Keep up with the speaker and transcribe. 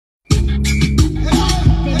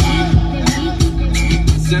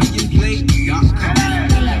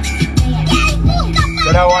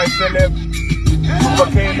Celeb,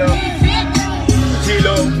 Volcano,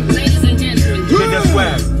 Chilo, Kid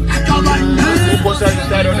Swag. Who puts out the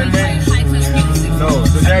title on the name? No,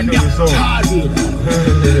 the title of the song.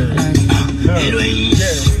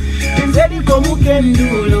 Ready for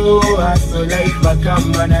Mukendulo, so life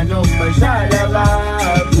bakambana no mashalaba.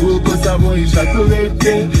 Uko samoisha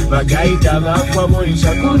kurete, bagaita bakwa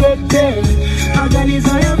moisha kurete.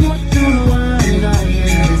 Agalizo ya mutu wana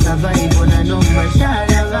yende survive na no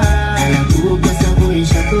mashalaba. Uko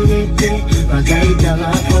samoisha kurete, bagaita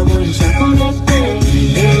bakwa moisha kurete.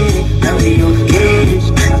 Now we okay.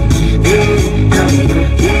 Now we okay. Now we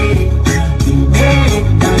okay.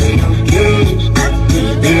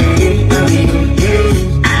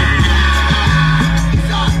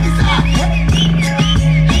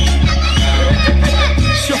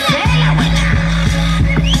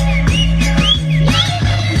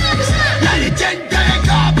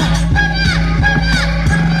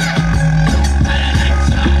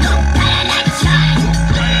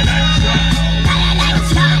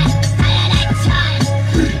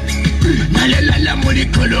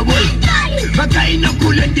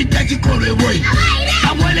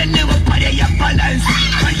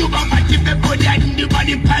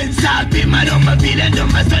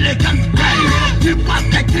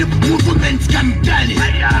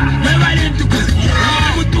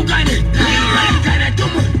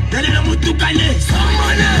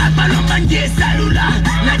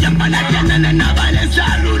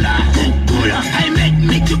 I make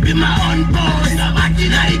me to be my own boss.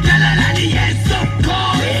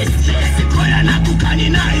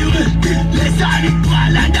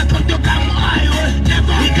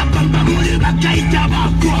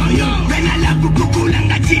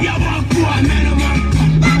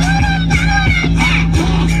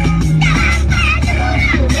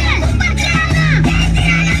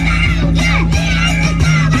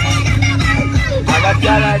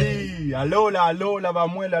 Alola,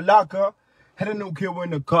 Bamuela Laka. Heading out here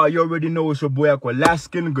in the car, you already know it's your boy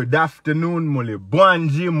Aqualaskin. Good afternoon, Muli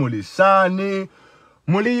Bwanji, Muli Sani,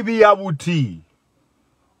 Muli Biabuti.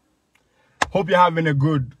 Hope you're having a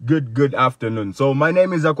good afternoon. So my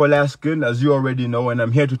name is Aqualaskin, as you already know, and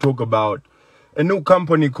I'm here to talk about a new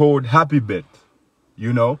company called HappyBet.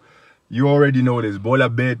 You know, you already know this,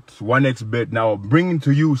 BolaBet, 1xBet. Now I'm bringing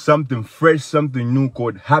to you something fresh, something new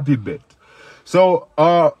called HappyBet. So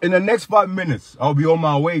in the next 5 minutes, I'll be on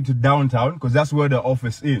my way to downtown because that's where the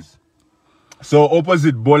office is. So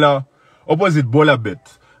opposite BolaBet.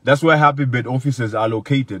 That's where HappyBet offices are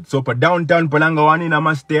located. So for downtown, Palangawani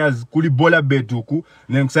nama stairs, kuli BolaBet tuku,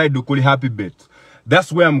 next side do kuli HappyBet.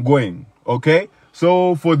 That's where I'm going, okay?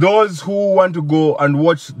 So for those who want to go and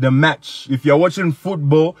watch the match, if you're watching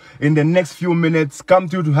football in the next few minutes, come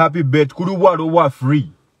to HappyBet, kudu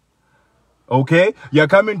free. Okay? You're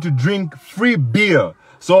coming to drink free beer.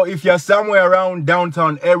 So if you're somewhere around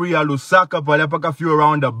downtown area, Lusaka, Palapaka, few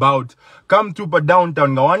around about, come to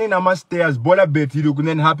downtown. Gawani nama stairs, BolaBet, you can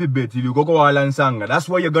then HappyBet, you go Alansanga. That's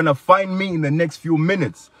where you're gonna find me in the next few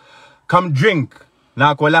minutes. Come drink.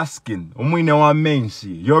 Na Aqualaskin.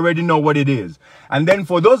 You already know what it is. And then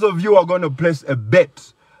for those of you who are gonna place a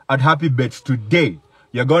bet at HappyBet today,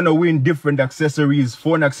 you're going to win different accessories,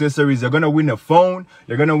 phone accessories. You're going to win a phone.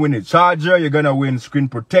 You're going to win a charger. You're going to win screen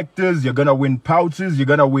protectors. You're going to win pouches. You're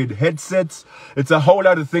going to win headsets. It's a whole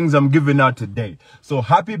lot of things I'm giving out today. So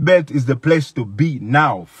HappyBet is the place to be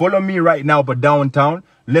now. Follow me right now for downtown.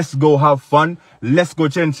 Let's go have fun. Let's go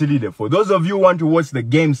change there. For those of you who want to watch the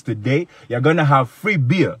games today, you're going to have free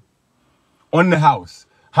beer on the house.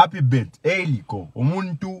 HappyBet. Eliko.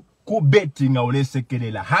 Umuntu. Betting,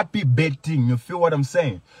 happy betting, you feel what I'm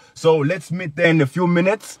saying? So let's meet there in a few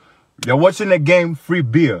minutes. You're watching a game, free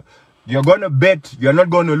beer. You're gonna bet, you're not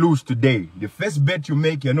gonna lose today. The first bet you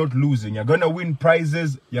make, you're not losing. You're gonna win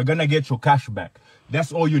prizes, you're gonna get your cash back.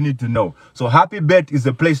 That's all you need to know. So HappyBet is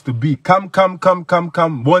the place to be. Come.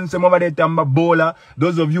 Once bola.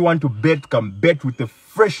 Those of you who want to bet, come bet with a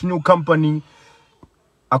fresh new company.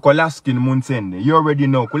 Aqualaskin Munsende. You already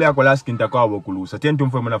know. Kule Aqualaskin takwa wokulusa. Tentum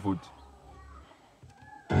for mana foot.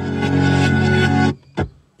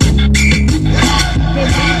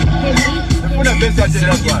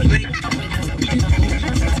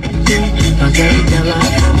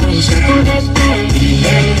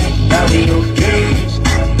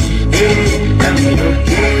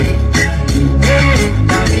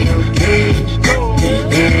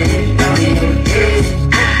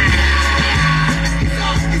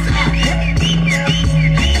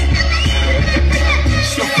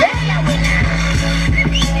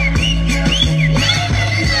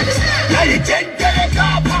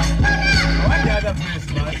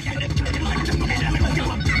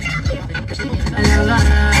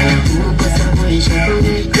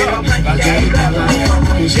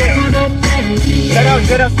 Shout out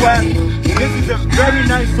to the Swag. This is a very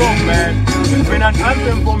nice song, man. It's been an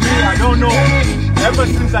anthem for me. I don't know, ever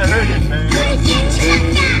since I heard it, man.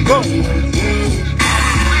 Go.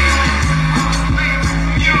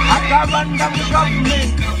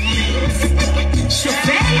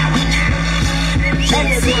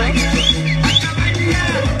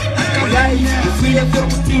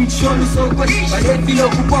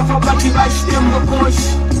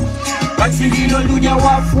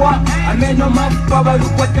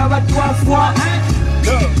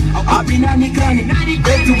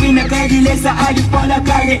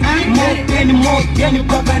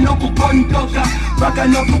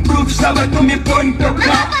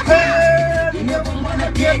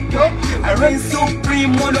 I reign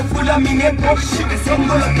supreme, one of full of me nepo. The song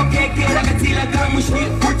go to keke like a tila kamushi.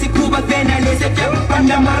 Puti kuba tena leze jabu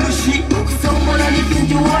panda marushi. Someone on the thing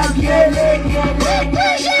you want,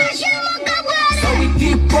 so we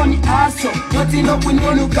keep on the asshole. Nothing up with no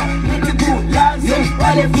look up. Pretty good, lads.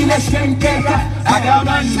 All the village can take her.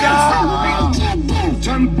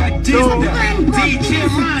 John Batista, DJ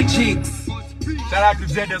Magics. Shout out to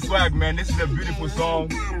Zed Swag, man. This is a beautiful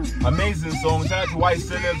song. Amazing song. Shout out to White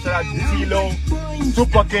Celeb. Shout out to Tilo.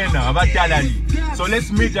 Super Kena. Avatalali. So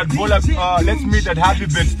let's meet at let's meet at Happy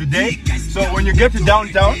Bits today. So when you get to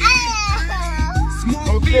downtown.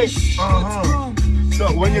 Okay.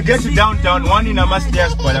 So when you get to downtown, one in a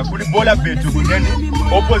Mastias Pala, put the Bola Bit to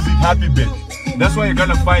opposite Happy Bit. That's where you're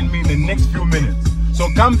gonna find me in the next few minutes. So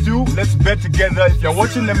come through, let's bet together. If you're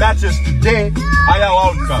watching the matches today, our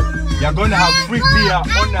World Cup, you're gonna have free beer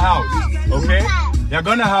on the house, okay? You're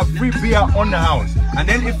gonna have free beer on the house. And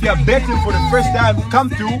then if you're betting for the first time, come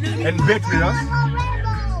through and bet with us.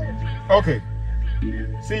 Okay,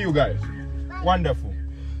 see you guys. Wonderful.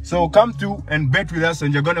 So come through and bet with us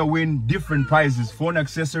and you're gonna win different prizes. Phone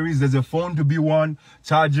accessories, there's a phone to be won,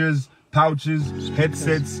 chargers, pouches,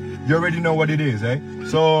 headsets. You already know what it is, eh?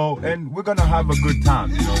 So, and we're gonna have a good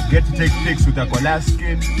time, you know. Get to take pics with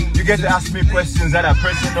Aqualaskin. You get to ask me questions that are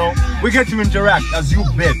personal. We get to interact as you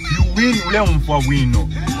bet. You win, for win.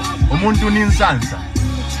 Umuntu ninsansa.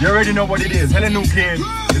 You already know what it is. Hello, kid.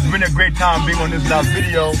 It's been a great time being on this last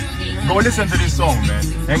video. Go listen to this song, man,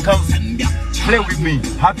 and come play with me.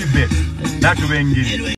 Happy bet. That's the way